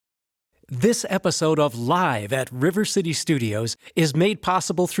This episode of Live at River City Studios is made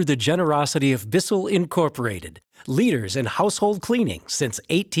possible through the generosity of Bissell Incorporated, leaders in household cleaning since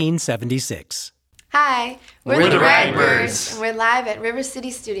 1876. Hi, we're the Ragbirds, and we're live at River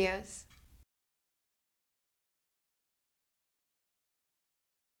City Studios.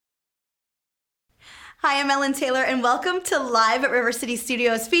 Hi, I'm Ellen Taylor, and welcome to Live at River City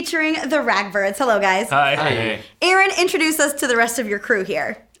Studios featuring the Ragbirds. Hello, guys. Hi. Hi. Aaron, introduce us to the rest of your crew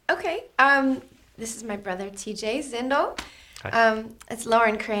here. Okay, this is my brother, TJ Zindel. It's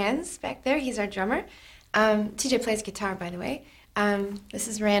Lauren Kranz back there. He's our drummer. TJ plays guitar, by the way. This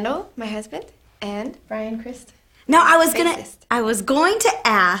is Randall, my husband, and Brian Christ. Now, I was going to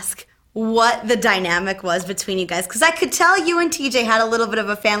ask what the dynamic was between you guys, because I could tell you and TJ had a little bit of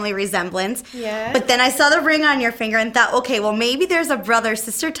a family resemblance. Yeah. But then I saw the ring on your finger and thought, okay, well, maybe there's a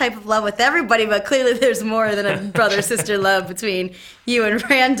brother-sister type of love with everybody, but clearly there's more than a brother-sister love between you and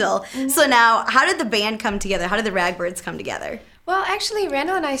Randall. Mm-hmm. So now, how did the band come together? How did the Ragbirds come together? Well, actually,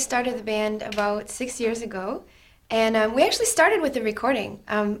 Randall and I started the band about 6 years ago. And we actually started with the recording.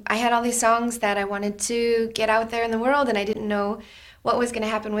 I had all these songs that I wanted to get out there in the world, and I didn't know what was going to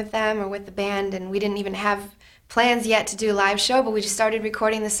happen with them or with the band, and we didn't even have plans yet to do a live show, but we just started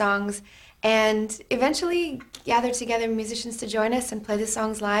recording the songs and eventually gathered together musicians to join us and play the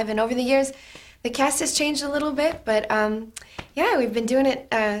songs live. And over the years, the cast has changed a little bit, but yeah, we've been doing it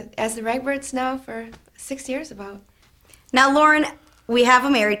as the Ragbirds now for 6 years about. Now, Lauren, we have a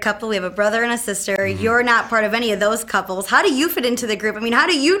married couple, we have a brother and a sister. Mm-hmm. You're not part of any of those couples. How do you fit into the group? I mean, how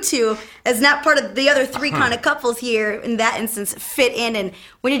do you two, as not part of the other three kind of couples here, in that instance, fit in? And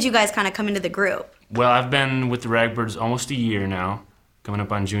when did you guys kind of come into the group? Well, I've been with the Ragbirds almost a year now, coming up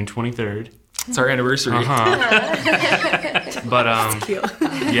on June 23rd. It's our anniversary. But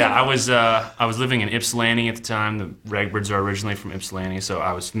yeah, I was living in Ypsilanti at the time. The Ragbirds are originally from Ypsilanti, so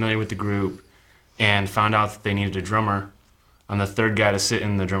I was familiar with the group and found out that they needed a drummer. I'm the third guy to sit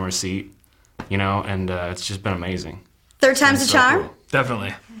in the drummer's seat, you know, and it's just been amazing. Third time's a charm? Cool.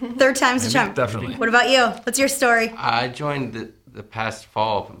 Definitely. Third time's a charm. Definitely. What about you? What's your story? I joined the past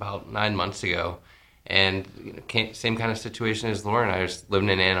fall, about 9 months ago, and same kind of situation as Lauren. I was living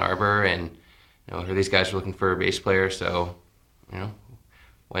in Ann Arbor, and heard these guys were looking for a bass player, so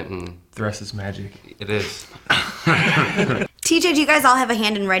went and... The rest is magic. It is. TJ, do you guys all have a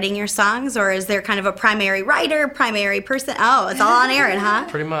hand in writing your songs, or is there kind of a primary writer, primary person? Oh, it's all on Aaron, huh?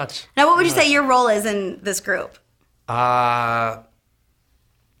 Pretty much. Now, what would you say your role is in this group?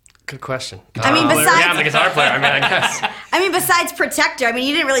 Good question. I mean, besides... Yeah, I'm the guitar player, I guess. I mean, besides protector,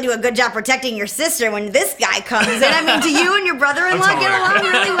 you didn't really do a good job protecting your sister when this guy comes in. Do you and your brother-in-law get along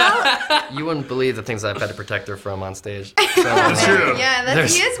really well? You wouldn't believe the things I've had to protect her from on stage. So, that's true. Yeah,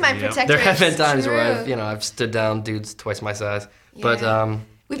 he is my protector. There have been times where I've stood down dudes twice my size. Yeah. But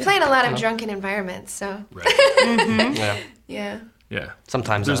we play in a lot of drunken environments, so. Right. Mm-hmm. Yeah. Yeah.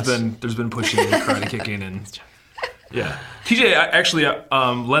 Sometimes there's been pushing and karate kicking and. Yeah, TJ actually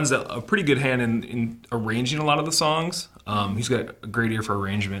lends a pretty good hand in arranging a lot of the songs. He's got a great ear for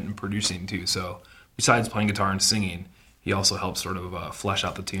arrangement and producing too. So besides playing guitar and singing, he also helps sort of flesh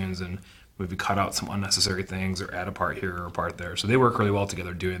out the tunes and maybe cut out some unnecessary things or add a part here or a part there. So they work really well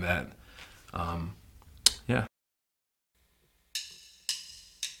together doing that. Yeah.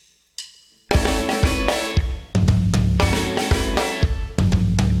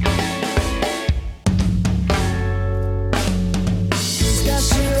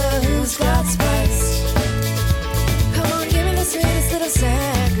 Who's got spice? Come on, give me the sweetest little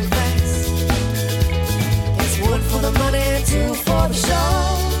sacrifice. It's one for the money, two for the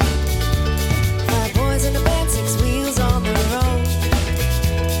show. 5 boys in the band, 6 wheels on the road.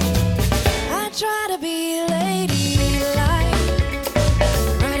 I try to be ladylike,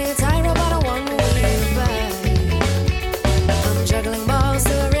 riding a tightrope on a one-wheel bike. I'm juggling balls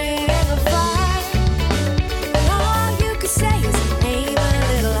to a ring of fire, and all you could say is aim a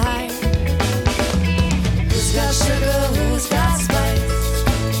little higher. Who's got sugar, who's got spice?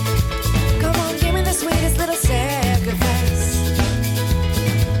 Come on, give me the sweetest little sacrifice.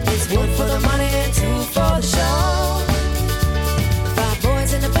 It's one for the money and 2 for the show. 5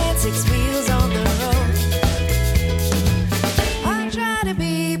 boys in the band, 6 wheels on the road. I try to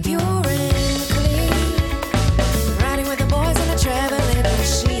be pure and clean, riding with the boys in a traveling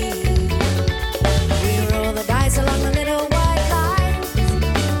machine. We roll the dice along the little white lines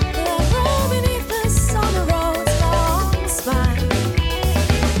that roll beneath us on the road's long spine.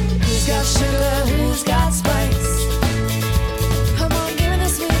 Who's got sugar, who's got spice? Come on, give me the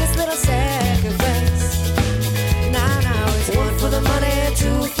sweetest little sacrifice. Now, it's 1 for the money,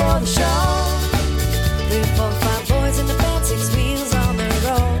 2 for the show. 3, 4, 5 boys in the band, 6 wheels on the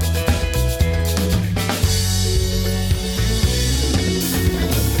road.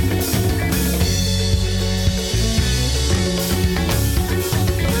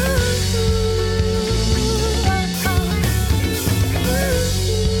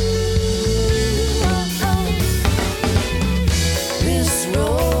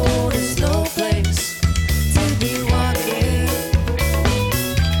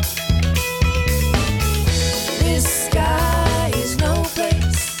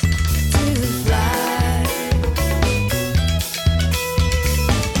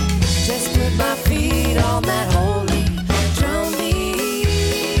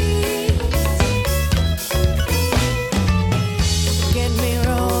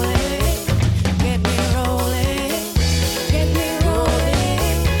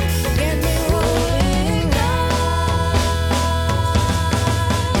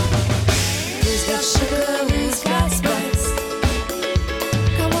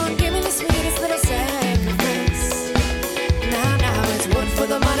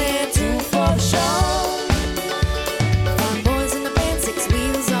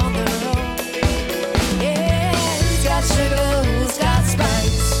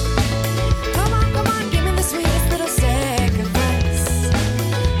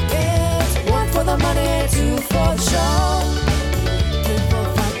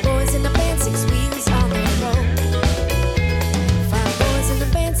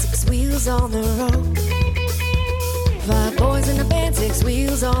 wheels on the road. 5 boys in a band, 6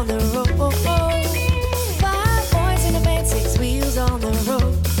 wheels on the road. 5 boys in a band, 6 wheels on the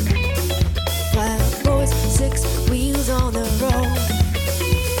road. 5 boys, 6 wheels on the road.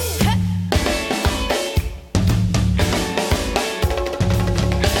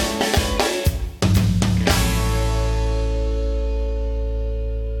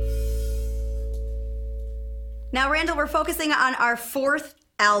 Now, Randall, we're focusing on our 4th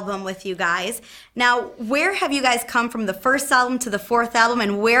album with you guys. Now, where have you guys come from the 1st album to the 4th album,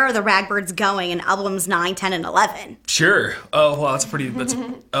 and where are the Ragbirds going in albums 9, 10, and 11? Sure. Oh, well, that's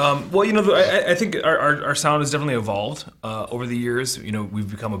well, you know, I think our sound has definitely evolved over the years. You know, we've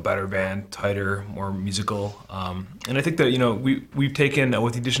become a better band, tighter, more musical. And I think that, you know, we've taken,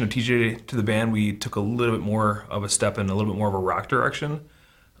 with the addition of TJ to the band, we took a little bit more of a step in a little bit more of a rock direction.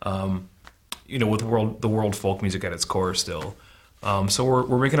 You know, with the world folk music at its core still. So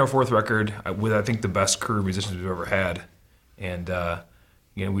we're making our 4th record with, I think, the best crew of musicians we've ever had. And,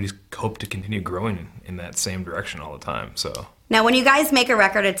 you know, we just hope to continue growing in that same direction all the time, so. Now, when you guys make a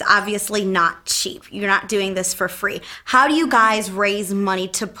record, it's obviously not cheap. You're not doing this for free. How do you guys raise money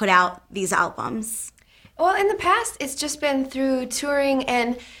to put out these albums? Well, in the past, it's just been through touring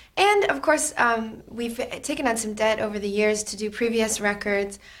and of course, we've taken on some debt over the years to do previous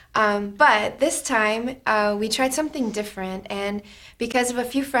records. But this time, we tried something different. And because of a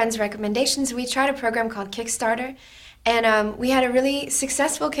few friends' recommendations, we tried a program called Kickstarter. And we had a really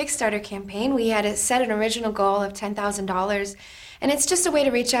successful Kickstarter campaign. We had set an original goal of $10,000. And it's just a way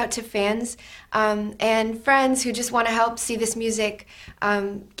to reach out to fans and friends who just want to help see this music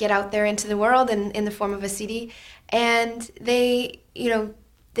get out there into the world in the form of a CD. And they, you know,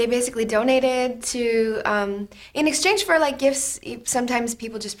 they basically donated to, in exchange for like gifts. Sometimes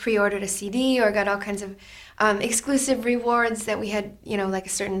people just pre-ordered a CD or got all kinds of exclusive rewards that we had, you know, like a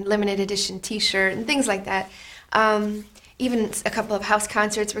certain limited edition T-shirt and things like that. Even a couple of house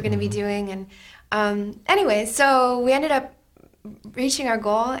concerts we're going to be doing. And anyway, so we ended up reaching our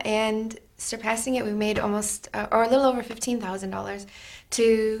goal and surpassing it. We made almost, or a little over $15,000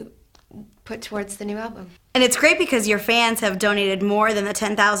 to put towards the new album. And it's great because your fans have donated more than the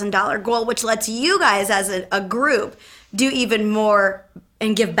 $10,000 goal, which lets you guys as a group do even more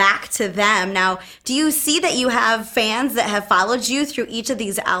and give back to them. Now, do you see that you have fans that have followed you through each of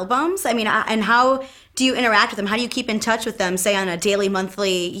these albums? I mean, and how do you interact with them? How do you keep in touch with them, say on a daily,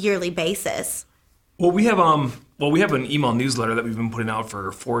 monthly, yearly basis? Well, we have an email newsletter that we've been putting out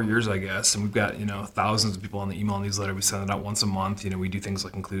for 4 years, I guess, and we've got, you know, thousands of people on the email newsletter. We send it out once a month. You know, we do things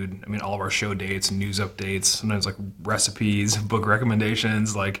like include, I mean, all of our show dates and news updates. Sometimes like recipes, book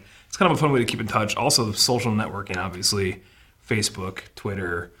recommendations. Like, it's kind of a fun way to keep in touch. Also, social networking, obviously, Facebook,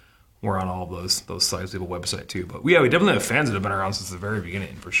 Twitter. We're on all of those sites. We have a website too. But we definitely have fans that have been around since the very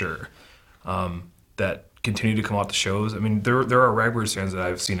beginning, for sure. That continue to come out to shows. I mean, there are Ragbirds fans that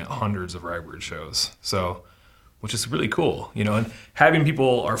I've seen at hundreds of Ragbirds shows. So, which is really cool, you know. And having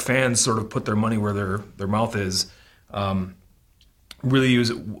people, our fans, sort of put their money where their mouth is, really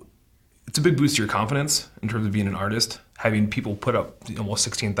use it. It's a big boost to your confidence in terms of being an artist. Having people put up almost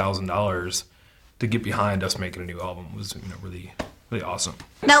 $16,000 to get behind us making a new album was, you know, really, really awesome.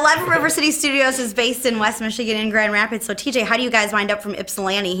 Now, Live at River City Studios is based in West Michigan in Grand Rapids. So, TJ, how do you guys wind up from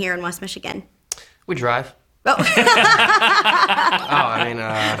Ypsilanti here in West Michigan? We drive. Oh. I mean,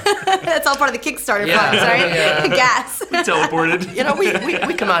 that's all part of the Kickstarter funds, right? Yeah. Gas. We teleported. You know, we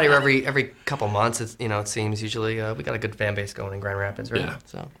come out here every couple months. It's, you know, it seems usually we got a good fan base going in Grand Rapids, right? Yeah.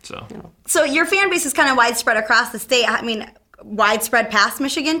 So you know. So your fan base is kind of widespread across the state. I mean, widespread past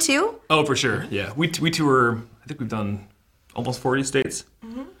Michigan too? Oh, for sure. Yeah, we tour. I think we've done almost 40 states.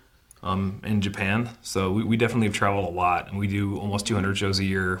 In Japan. So we definitely have traveled a lot, and we do almost 200 shows a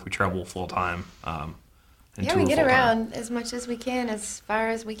year. We travel full time. Yeah, we get around as much as we can, as far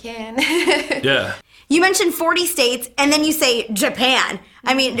as we can. Yeah. You mentioned 40 states, and then you say Japan.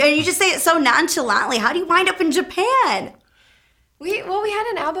 I mean, and you just say it so nonchalantly. How do you wind up in Japan? We had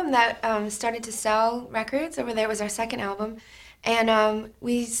an album that started to sell records over there. It was our second album. And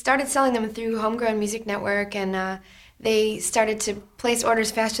we started selling them through Homegrown Music Network, and they started to place orders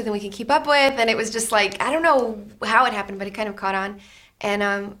faster than we could keep up with. And it was just like, I don't know how it happened, but it kind of caught on. And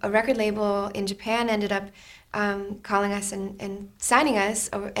a record label in Japan ended up calling us and signing us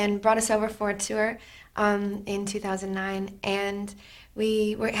and brought us over for a tour in 2009. And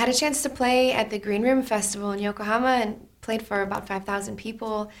we had a chance to play at the Green Room Festival in Yokohama and played for about 5,000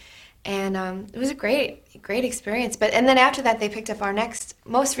 people. And it was a great experience. And then after that, they picked up our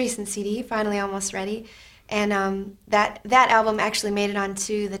most recent CD, Finally Almost Ready. And that album actually made it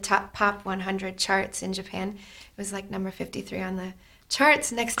onto the top pop 100 charts in Japan. It was like number 53 on the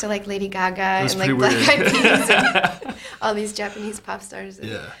charts next to like Lady Gaga and like pretty Black weird. Eyed Peas and all these Japanese pop stars and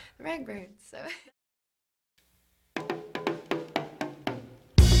Yeah. the Ragbirds. So.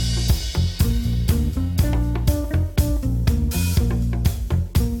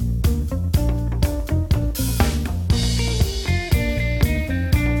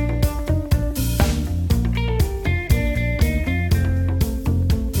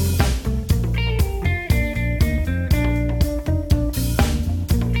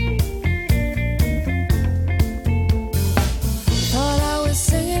 Thought I was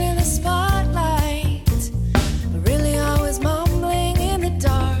singing in the spotlight.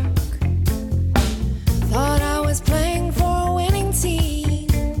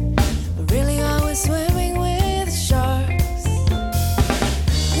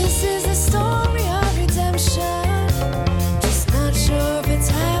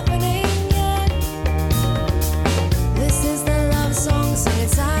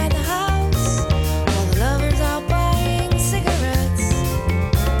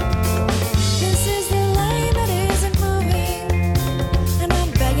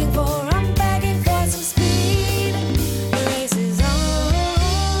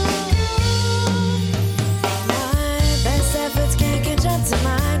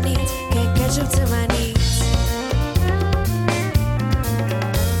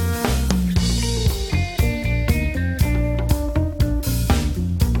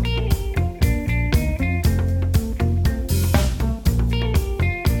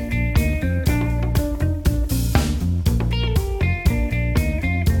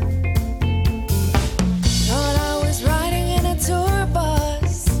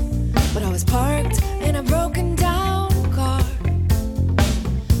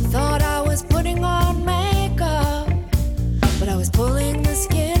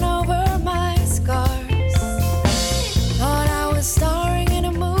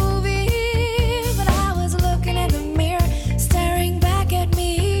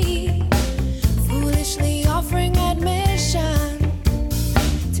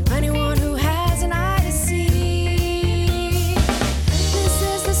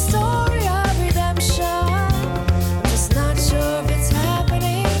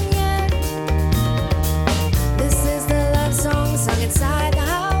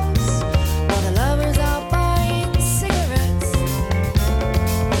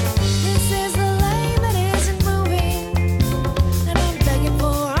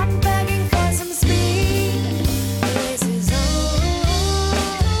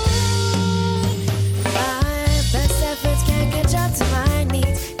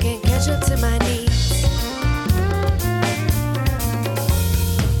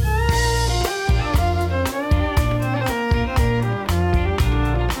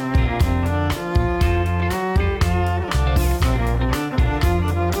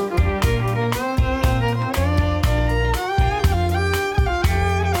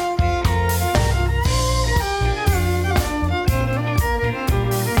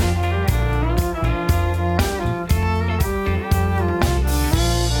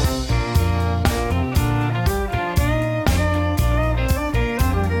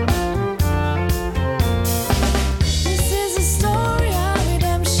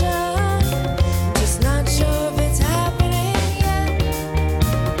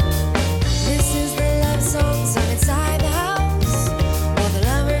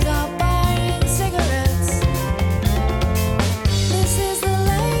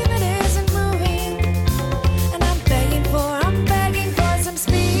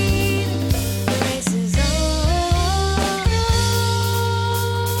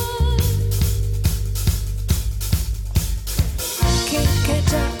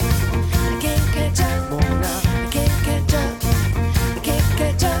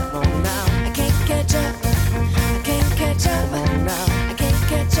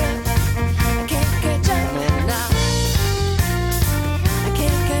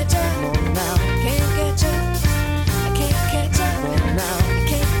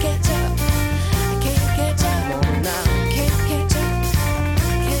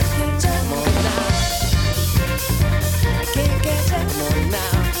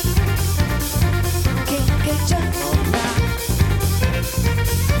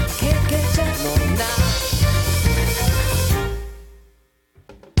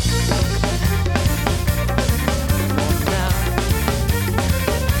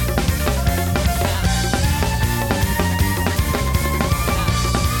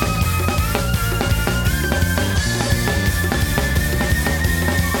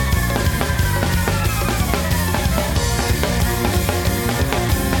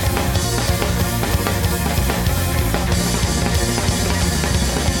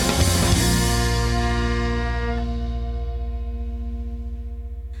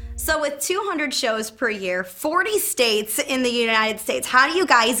 with 200 shows per year, 40 states in the United States, how do you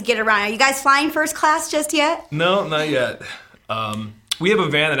guys get around? Are you guys flying first class just yet? No, not yet. We have a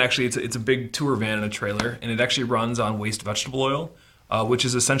van that actually, it's a big tour van and a trailer, and it actually runs on waste vegetable oil, which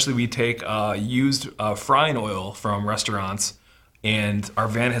is essentially we take used frying oil from restaurants, and our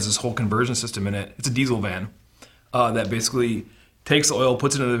van has this whole conversion system in it. It's a diesel van that basically takes the oil,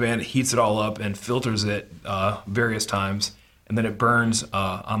 puts it in the van, heats it all up, and filters it various times, and then it burns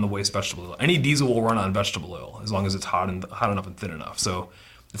on the waste vegetable oil. Any diesel will run on vegetable oil as long as it's hot enough and thin enough. So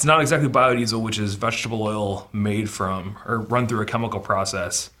it's not exactly biodiesel, which is vegetable oil made from or run through a chemical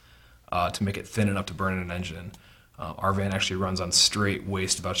process to make it thin enough to burn in an engine. Our van actually runs on straight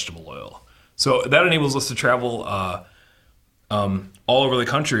waste vegetable oil. So that enables us to travel all over the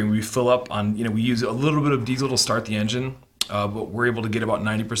country, and we fill up on, we use a little bit of diesel to start the engine, but we're able to get about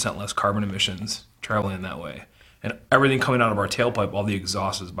 90% less carbon emissions traveling in that way. And everything coming out of our tailpipe, all the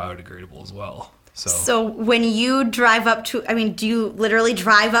exhaust is biodegradable as well. So when you drive up to, do you literally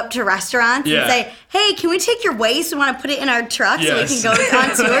drive up to restaurants and say, hey, can we take your waste? We want to put it in our truck so we can go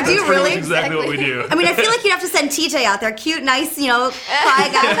on tour? Do you really? That's exactly what we do. I feel like you'd have to send TJ out there, cute, nice, quiet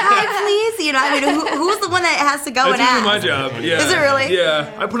guy. Hi, please. Who's the one that has to go and ask? That's usually my job. Yeah. Is it really?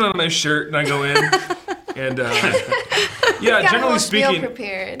 Yeah. I put on a nice shirt and I go in. And generally speaking, meal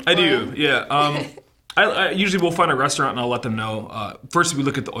prepared I do. Yeah. I usually will find a restaurant and I'll let them know. First, we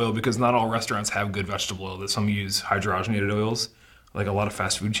look at the oil because not all restaurants have good vegetable oil. Some use hydrogenated oils, like a lot of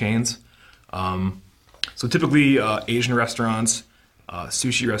fast food chains. So typically Asian restaurants,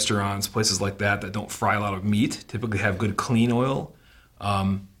 sushi restaurants, places like that don't fry a lot of meat, typically have good clean oil.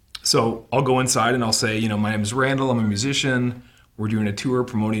 So I'll go inside and I'll say, my name is Randall, I'm a musician. We're doing a tour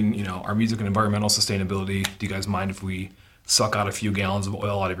promoting, our music and environmental sustainability. Do you guys mind if we suck out a few gallons of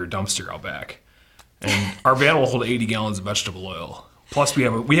oil out of your dumpster out back? And our van will hold 80 gallons of vegetable oil. Plus, we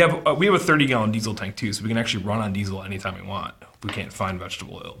have a 30-gallon diesel tank too, so we can actually run on diesel anytime we want. We can't find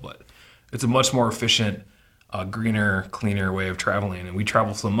vegetable oil, but it's a much more efficient, greener, cleaner way of traveling. And we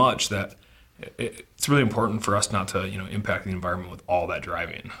travel so much that it's really important for us not to, impact the environment with all that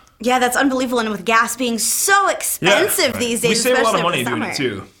driving. Yeah, that's unbelievable. And with gas being so expensive these days, we save a lot of especially money doing it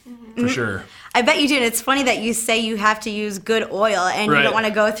too, for sure. I bet you do. And it's funny that you say you have to use good oil and you don't want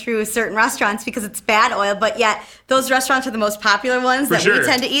to go through certain restaurants because it's bad oil, but yet those restaurants are the most popular ones we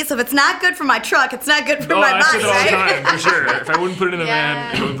tend to eat. So if it's not good for my truck, it's not good for my body, I say that all the time, for sure. If I wouldn't put it in the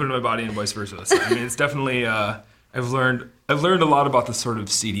van, I wouldn't put it in my body and vice versa. So, it's definitely, I've learned a lot about the sort of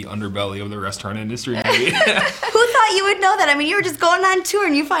seedy underbelly of the restaurant industry. Who thought you would know that? You were just going on tour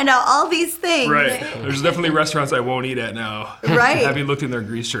and you find out all these things. Right. There's definitely restaurants I won't eat at now. Right. Having looked in their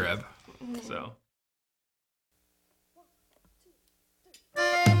grease trap. So.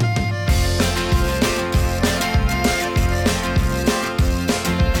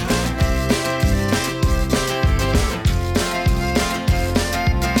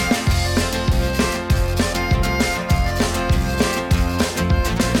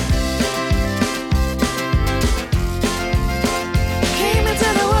 Came into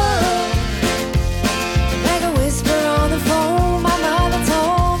the world like a whisper on the phone. My mother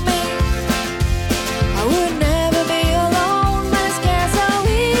told me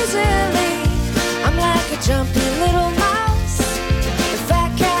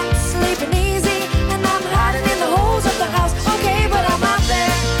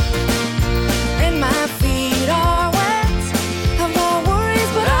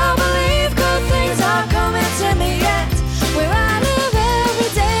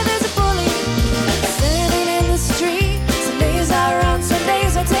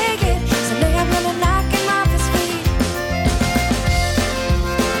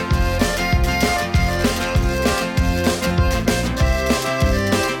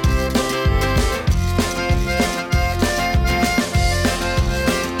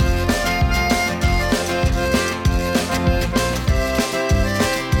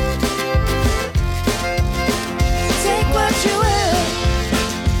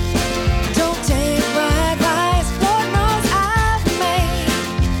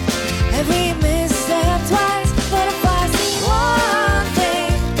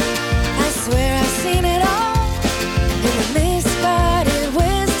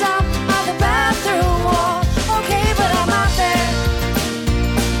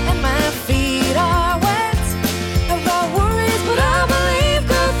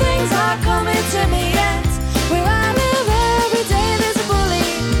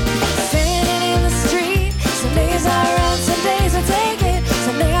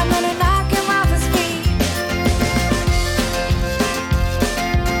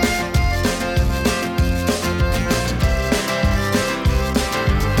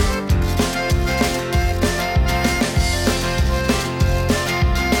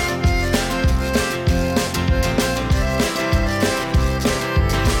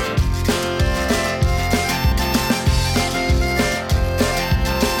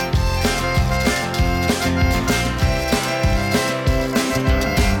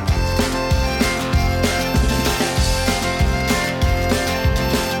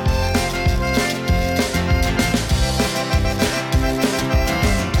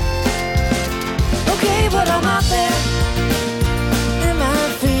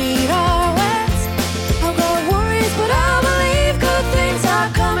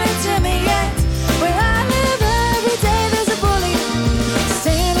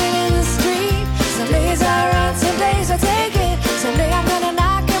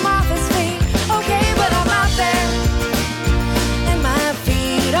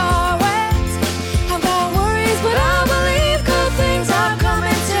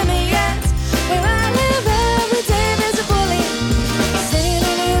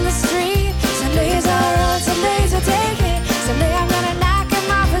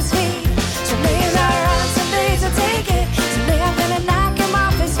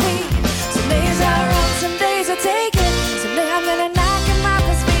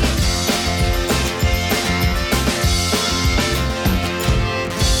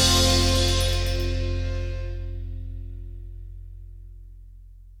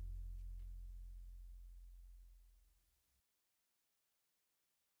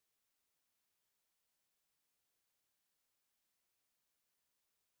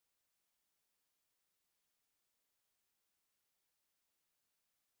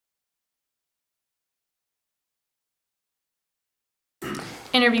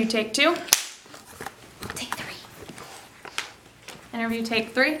Interview take 2. Take 3. Interview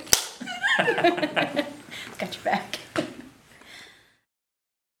take 3. Got your back.